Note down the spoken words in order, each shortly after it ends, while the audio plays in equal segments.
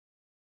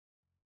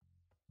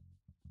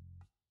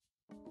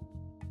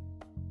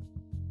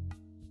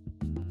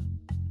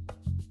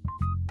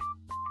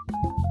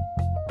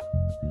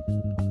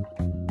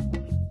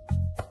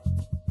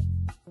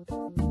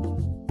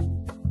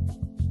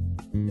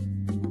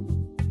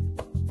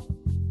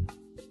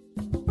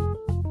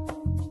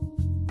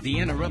The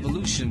inner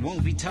revolution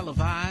won't be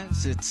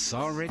televised, it's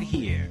already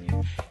here.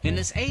 In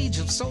this age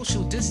of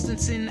social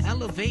distancing,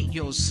 elevate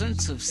your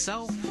sense of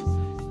self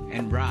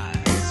and rise,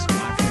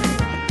 my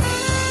friend, rise.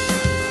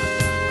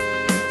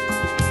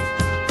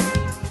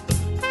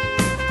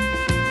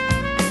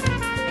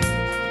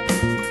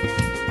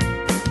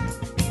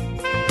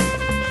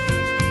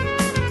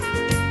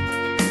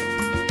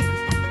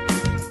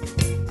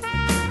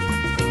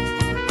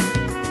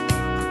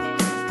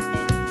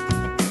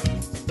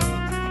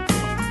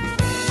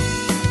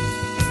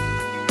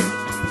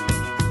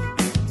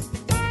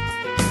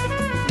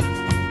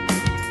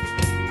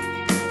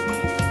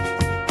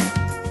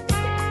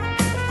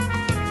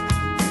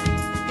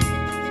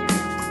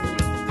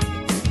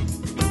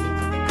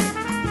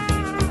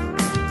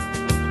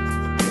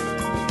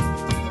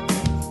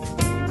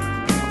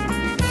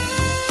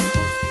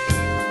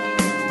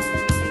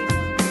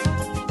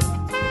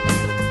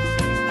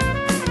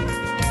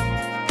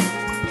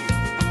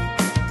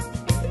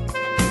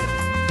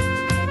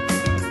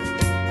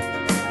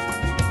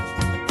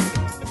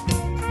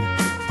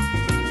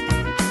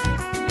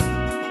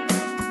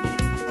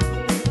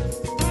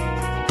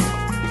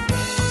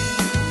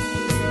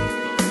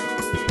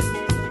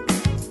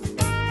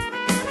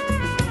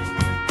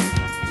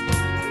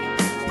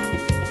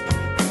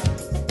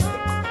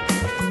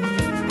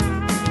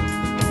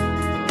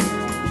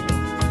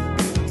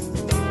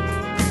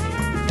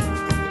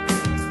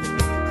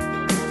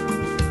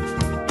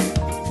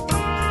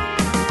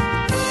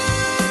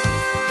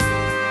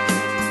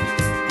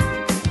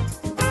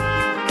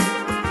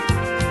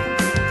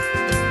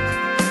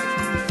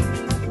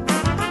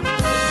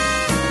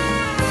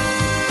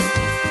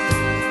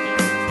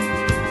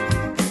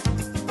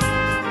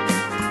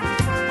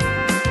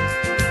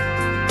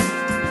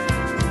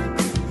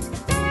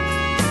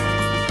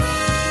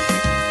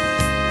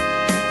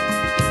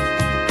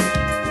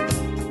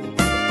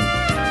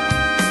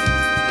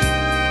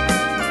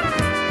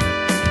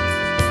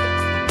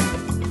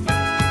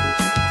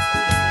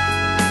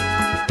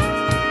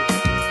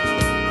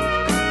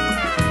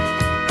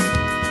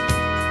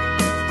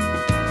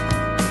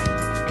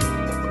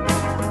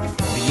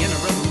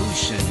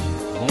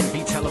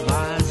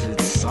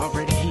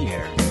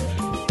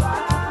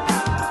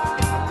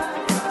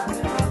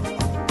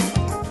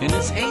 In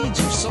this age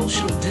of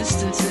social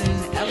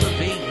distancing,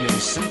 elevate your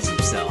sense of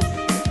self.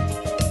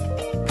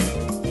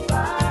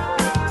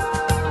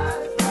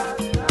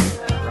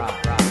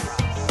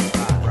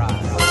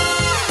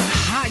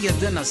 Higher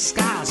than a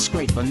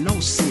skyscraper, no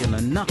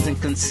ceiling, nothing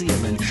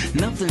concealing,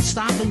 nothing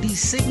stopping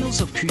these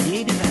signals of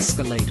creative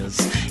escalators.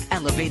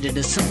 Elevated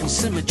a simple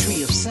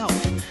symmetry of self.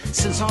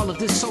 Since all of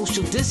this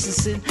social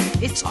distancing,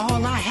 it's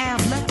all I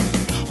have left.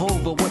 Oh,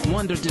 but what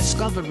wonder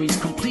discoveries,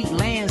 complete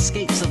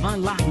landscapes of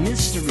unlocked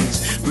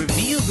mysteries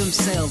reveal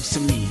themselves to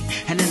me.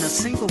 And in a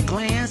single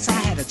glance, I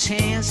had a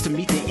chance to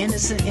meet the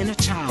innocent inner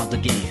child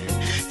again.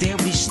 There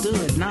we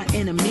stood, not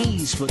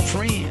enemies, but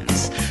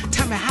friends.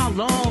 Tell me, how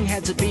long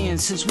has it been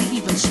since we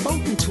even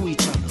spoken to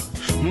each other?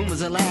 When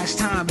was the last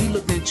time we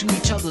looked into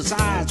each other's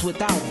eyes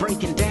without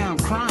breaking down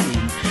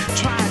crying?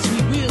 Try as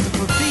we will to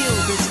fulfill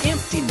this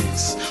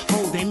emptiness.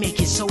 Oh, they make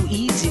it so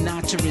easy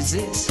not to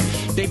resist.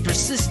 They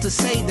persist to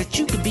say that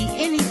you could be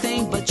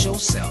anything but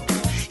yourself.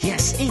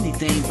 Yes,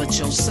 anything but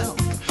yourself.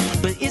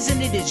 But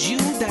isn't it as you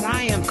that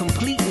I am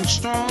complete and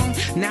strong?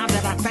 Now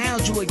that I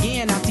found you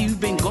again after you've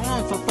been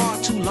gone for far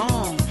too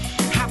long.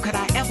 How could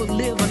I ever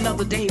live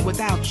another day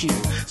without you?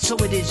 So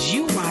it is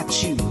you I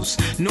choose,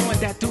 knowing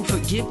that through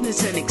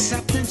forgiveness and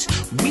acceptance,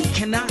 we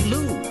cannot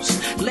lose.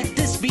 Let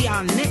this be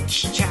our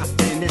next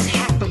chapter in this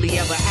happily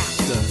ever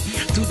after.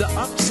 Through the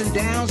ups and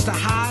downs, the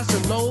highs,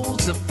 the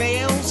lows, the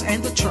fails,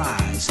 and the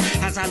tries.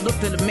 As I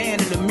looked at the man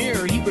in the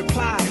mirror, he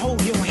replied,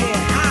 hold your head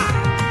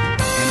high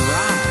and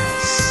rise.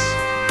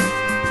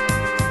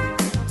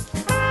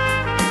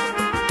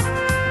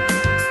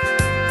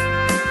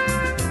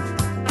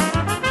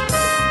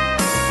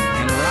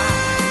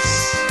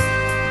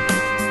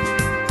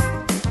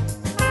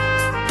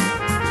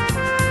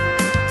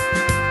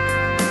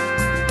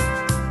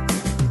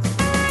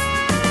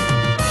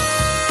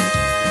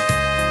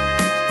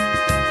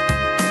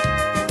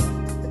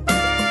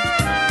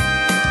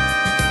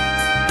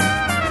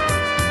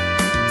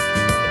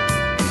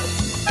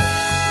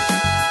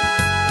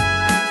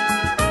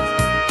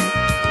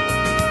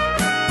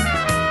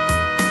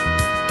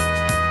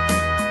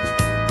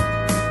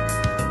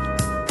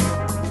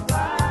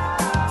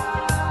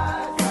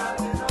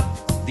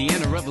 The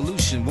inner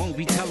revolution won't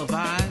be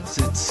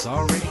televised, it's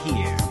already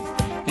here.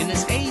 In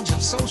this age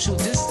of social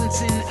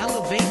distancing,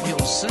 elevate your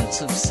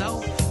sense of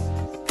self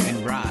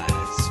and rise.